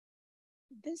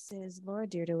This is Laura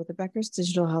Deirdre with the Becker's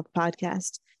Digital Health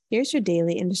Podcast. Here's your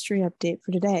daily industry update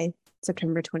for today,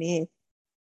 September 28th.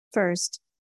 First,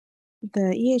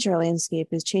 the EHR landscape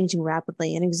is changing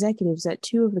rapidly, and executives at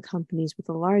two of the companies with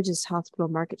the largest hospital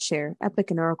market share, Epic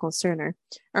and Oracle Cerner,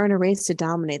 are in a race to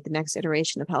dominate the next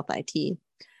iteration of health IT.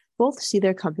 Both see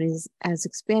their companies as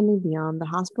expanding beyond the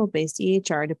hospital-based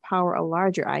EHR to power a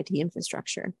larger IT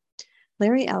infrastructure.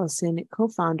 Larry Ellison,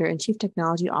 co-founder and chief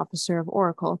technology officer of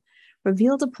Oracle,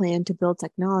 revealed a plan to build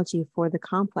technology for the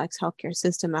complex healthcare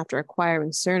system after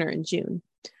acquiring Cerner in June.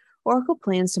 Oracle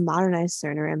plans to modernize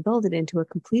Cerner and build it into a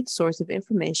complete source of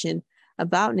information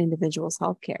about an individual's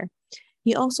healthcare.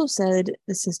 He also said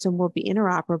the system will be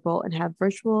interoperable and have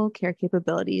virtual care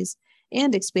capabilities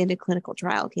and expanded clinical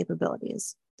trial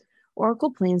capabilities.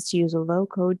 Oracle plans to use a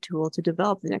low-code tool to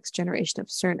develop the next generation of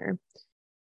Cerner,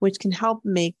 which can help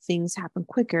make things happen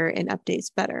quicker and updates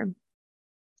better.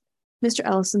 Mr.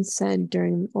 Ellison said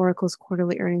during Oracle's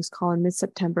quarterly earnings call in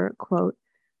mid-September, quote,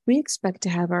 "We expect to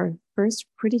have our first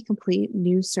pretty complete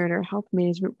new Cerner health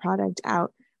management product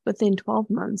out within 12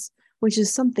 months, which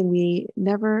is something we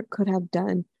never could have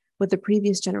done with the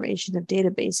previous generation of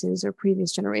databases or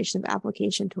previous generation of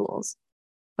application tools.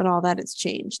 But all that has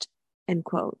changed," end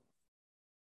quote.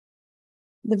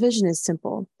 The vision is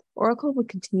simple. Oracle would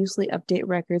continuously update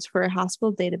records for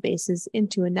hospital databases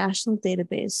into a national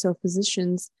database so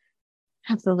physicians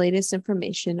have the latest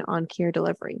information on care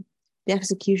delivery. The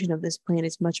execution of this plan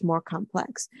is much more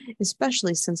complex,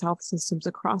 especially since health systems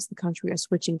across the country are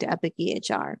switching to Epic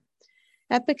EHR.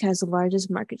 Epic has the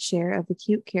largest market share of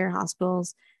acute care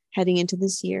hospitals heading into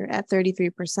this year at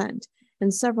 33%,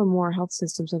 and several more health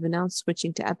systems have announced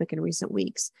switching to Epic in recent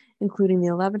weeks, including the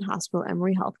 11-hospital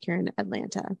Emory Healthcare in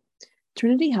Atlanta.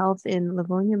 Trinity Health in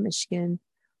Livonia, Michigan,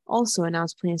 also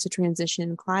announced plans to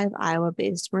transition Clive,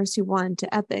 Iowa-based Mercy One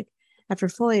to Epic after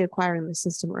fully acquiring the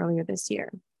system earlier this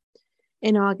year.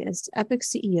 In August, Epic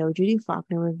CEO Judy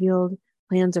Faulkner revealed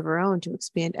plans of her own to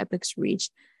expand Epic's reach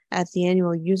at the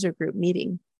annual user group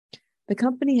meeting. The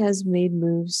company has made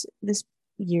moves this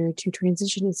year to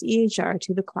transition its EHR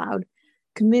to the cloud,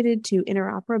 committed to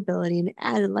interoperability, and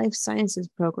added life sciences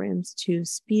programs to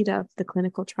speed up the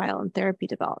clinical trial and therapy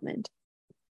development.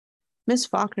 Ms.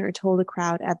 Faulkner told the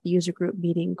crowd at the user group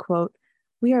meeting, quote,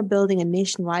 "We are building a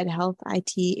nationwide health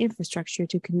IT infrastructure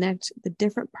to connect the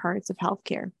different parts of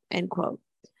healthcare," end quote.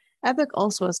 Epic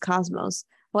also has Cosmos,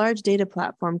 a large data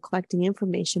platform collecting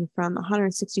information from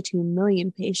 162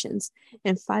 million patients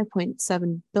and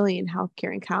 5.7 billion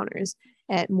healthcare encounters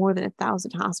at more than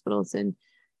 1,000 hospitals and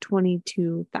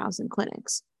 22,000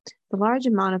 clinics. The large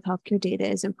amount of healthcare data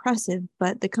is impressive,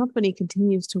 but the company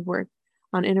continues to work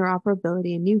on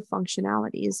interoperability and new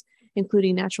functionalities,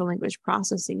 including natural language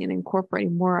processing and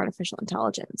incorporating more artificial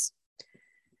intelligence.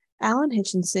 Alan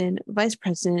Hitchinson, vice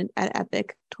president at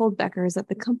Epic, told Becker's that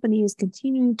the company is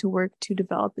continuing to work to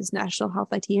develop its national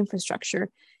health IT infrastructure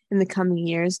in the coming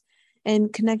years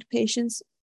and connect patients,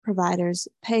 providers,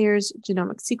 payers,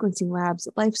 genomic sequencing labs,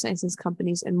 life sciences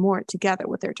companies, and more together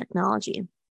with their technology.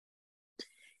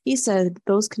 He said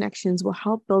those connections will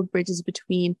help build bridges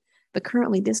between the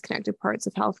currently disconnected parts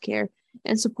of healthcare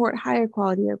and support higher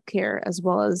quality of care as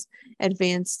well as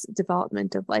advanced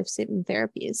development of life-saving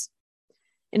therapies.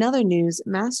 In other news,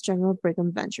 Mass General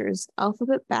Brigham Ventures,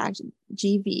 Alphabet-backed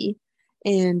GV,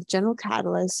 and General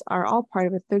Catalyst are all part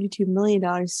of a $32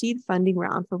 million seed funding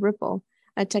round for Ripple,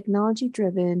 a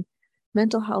technology-driven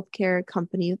mental health care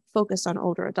company focused on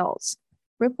older adults.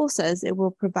 Ripple says it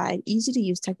will provide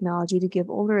easy-to-use technology to give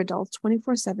older adults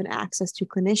 24/7 access to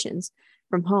clinicians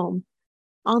from home,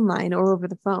 online, or over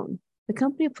the phone. The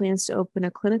company plans to open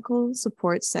a clinical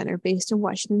support center based in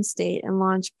Washington State and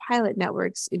launch pilot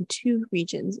networks in 2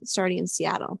 regions, starting in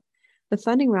Seattle. The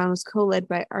funding round was co-led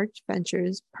by Arch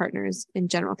Ventures Partners and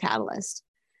General Catalyst.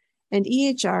 And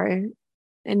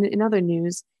in other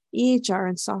news, EHR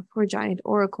and software giant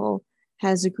Oracle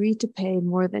has agreed to pay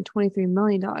more than $23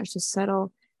 million to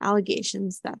settle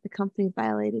allegations that the company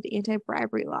violated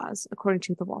anti-bribery laws, according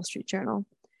to the Wall Street Journal.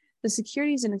 The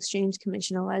Securities and Exchange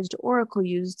Commission alleged Oracle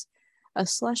used a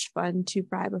slush fund to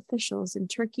bribe officials in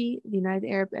Turkey, the United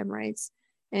Arab Emirates,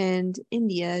 and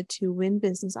India to win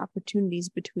business opportunities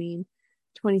between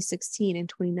 2016 and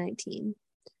 2019.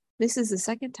 This is the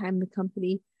second time the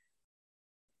company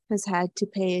has had to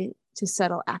pay to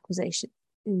settle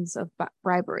accusations of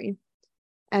bribery.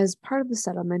 As part of the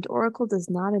settlement, Oracle does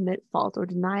not admit fault or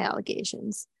deny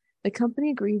allegations. The company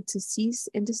agreed to cease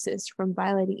and desist from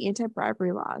violating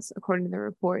anti-bribery laws, according to the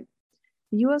report.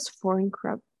 The U.S. Foreign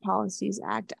Corrupt Policies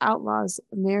Act outlaws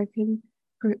American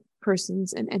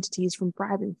persons and entities from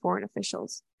bribing foreign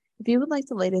officials. If you would like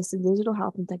the latest in digital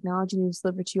health and technology news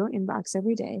delivered to your inbox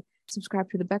every day, subscribe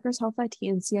to the Becker's Health IT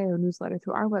and CIO newsletter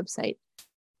through our website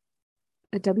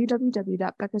at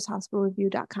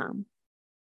www.beckershospitalreview.com.